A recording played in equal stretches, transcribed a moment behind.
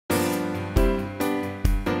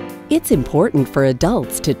It's important for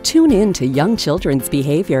adults to tune in to young children's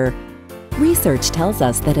behavior. Research tells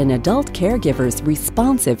us that an adult caregiver's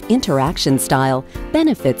responsive interaction style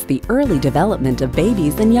benefits the early development of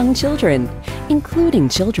babies and young children, including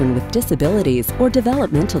children with disabilities or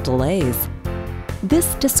developmental delays.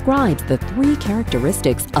 This describes the 3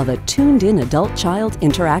 characteristics of a tuned-in adult-child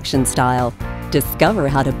interaction style. Discover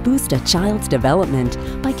how to boost a child's development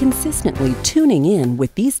by consistently tuning in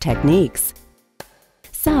with these techniques.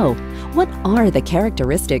 So, what are the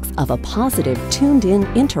characteristics of a positive, tuned-in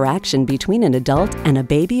interaction between an adult and a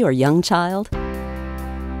baby or young child?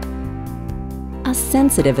 A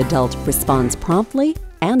sensitive adult responds promptly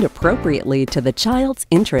and appropriately to the child's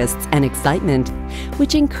interests and excitement,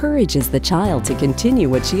 which encourages the child to continue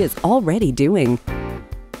what she is already doing.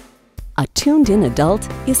 A tuned-in adult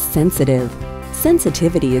is sensitive.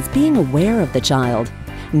 Sensitivity is being aware of the child,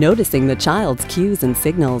 noticing the child's cues and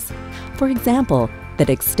signals. For example, that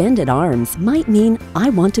extended arms might mean I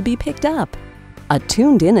want to be picked up. A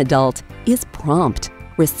tuned-in adult is prompt,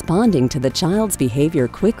 responding to the child's behavior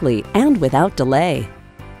quickly and without delay.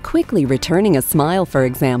 Quickly returning a smile, for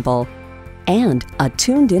example. And a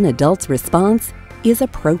tuned-in adult's response is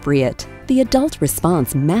appropriate. The adult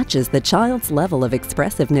response matches the child's level of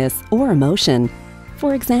expressiveness or emotion.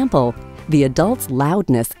 For example, the adult's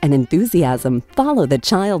loudness and enthusiasm follow the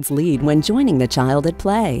child's lead when joining the child at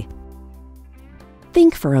play.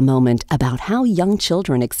 Think for a moment about how young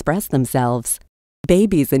children express themselves.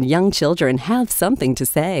 Babies and young children have something to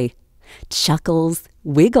say. Chuckles,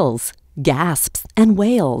 wiggles, gasps and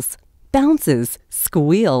wails, bounces,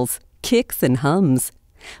 squeals, kicks and hums,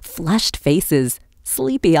 flushed faces,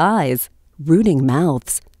 sleepy eyes, rooting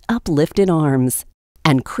mouths, uplifted arms,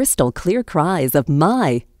 and crystal clear cries of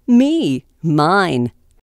my, me, mine.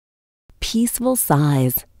 Peaceful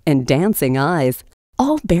sighs and dancing eyes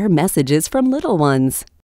all bear messages from little ones.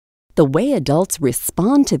 The way adults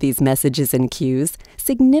respond to these messages and cues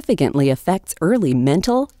significantly affects early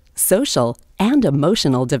mental, social, and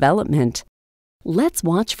emotional development. Let's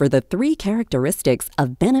watch for the 3 characteristics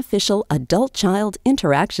of beneficial adult-child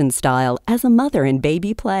interaction style as a mother and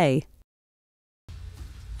baby play.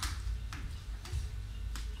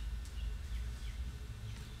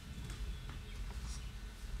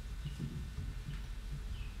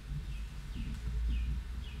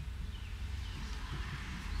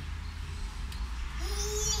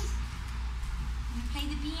 Play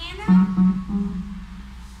the piano?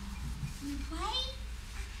 You play?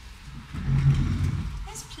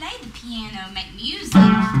 Let's play the piano, make music.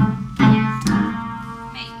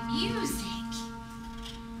 Make music.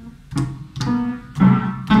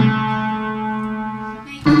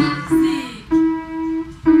 Make music.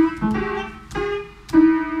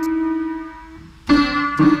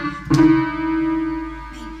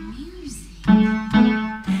 Make music.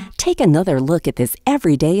 Take another look at this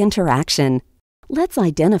everyday interaction. Let's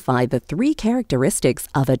identify the 3 characteristics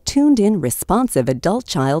of a tuned-in responsive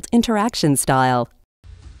adult-child interaction style.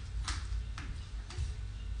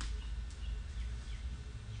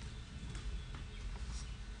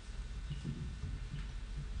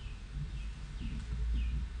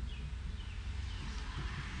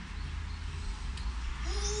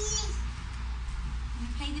 You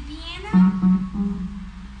play the piano?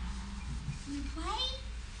 You play?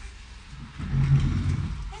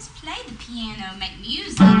 Let's play the piano, make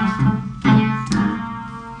music.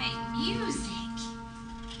 Make music.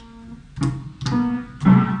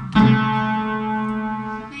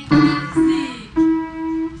 Make music.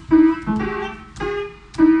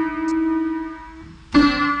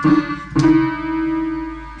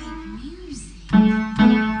 Make music.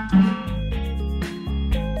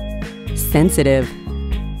 Sensitive,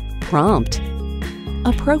 prompt,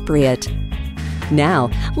 appropriate. Now,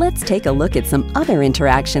 let's take a look at some other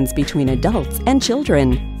interactions between adults and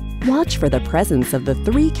children. Watch for the presence of the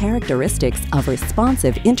 3 characteristics of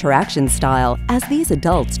responsive interaction style as these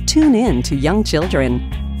adults tune in to young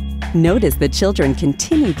children. Notice the children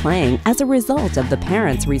continue playing as a result of the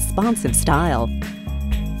parents' responsive style.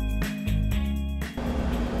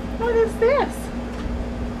 What is this?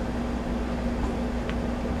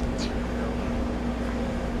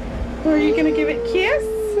 Are you going to give it a kiss?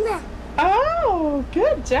 No. Oh,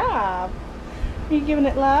 good job. Are you giving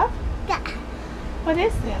it love? Yeah. What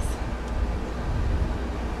is this?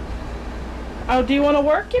 Oh, do you want to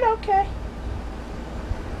work it? Okay.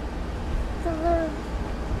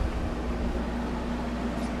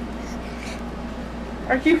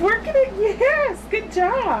 Are you working it? Yes. Good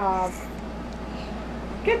job.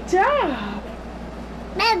 Good job.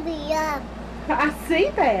 Maybe, I see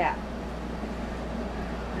that.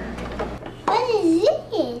 what is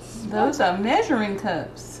this? Those are measuring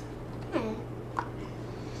cups.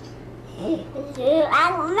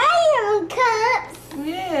 I measure cups.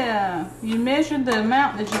 Yeah, you measure the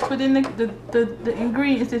amount that you put in the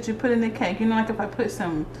ingredients that you put in the cake. You know, like if I put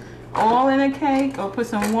some oil in a cake or put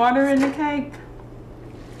some water in the cake,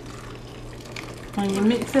 when you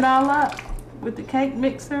mix it all up with the cake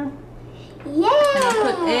mixer, Yeah. and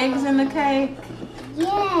I put eggs in the cake.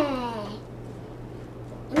 Yeah.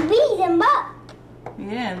 And beat them up.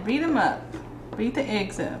 Yeah, beat them up. Beat the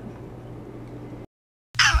eggs up.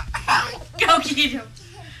 Go get him.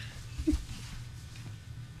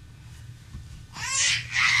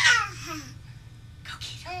 Go get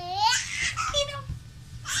him. Get him.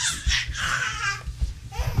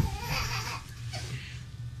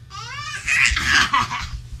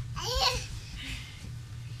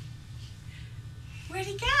 Where'd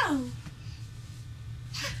he go?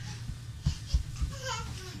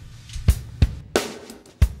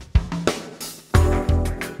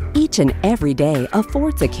 Each and every day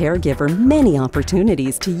affords a caregiver many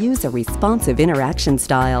opportunities to use a responsive interaction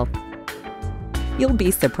style. You'll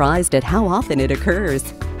be surprised at how often it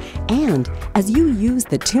occurs. And as you use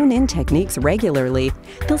the tune-in techniques regularly,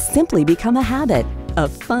 they'll simply become a habit, a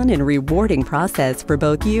fun and rewarding process for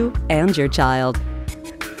both you and your child.